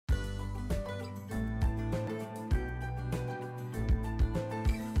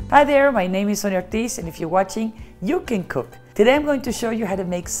Hi there, my name is Sonia Ortiz, and if you're watching, you can cook. Today I'm going to show you how to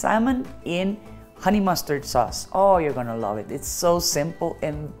make salmon in honey mustard sauce. Oh, you're gonna love it. It's so simple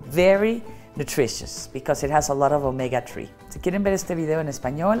and very nutritious because it has a lot of omega-3. Si quieren ver este video en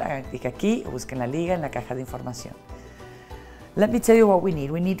español, hagan clic aquí o busquen la liga en la caja de información. Let me tell you what we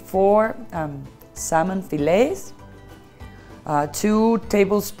need. We need 4 salmon fillets, 2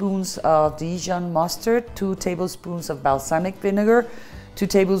 tablespoons of Dijon mustard, 2 tablespoons of balsamic vinegar, 2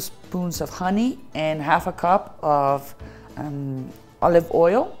 tablespoons of honey, and half a cup of olive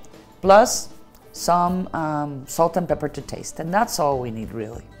oil, plus some salt and pepper to taste. And that's all we need,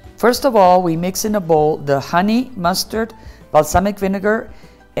 really. First of all, we mix in a bowl the honey, mustard, balsamic vinegar,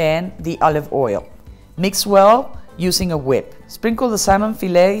 and the olive oil. Mix well using a whip. Sprinkle the salmon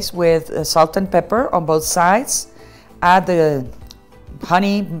fillets with salt and pepper on both sides. Add the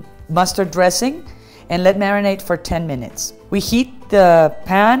honey mustard dressing and let marinate for 10 minutes. We heat the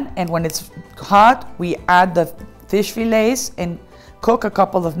pan, and when it's hot, we add the fish fillets and cook a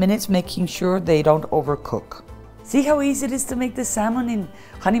couple of minutes, making sure they don't overcook. See how easy it is to make the salmon in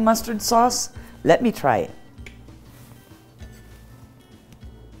honey mustard sauce? Let me try it.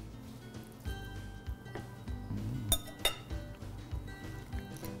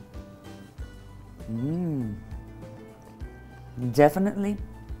 Definitely,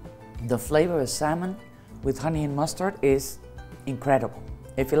 the flavor of salmon with honey and mustard is incredible.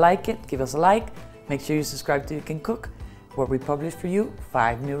 If you like it, give us a like. Make sure you subscribe to You Can Cook, where we publish for you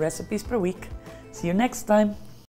 5 new recipes per week. See you next time.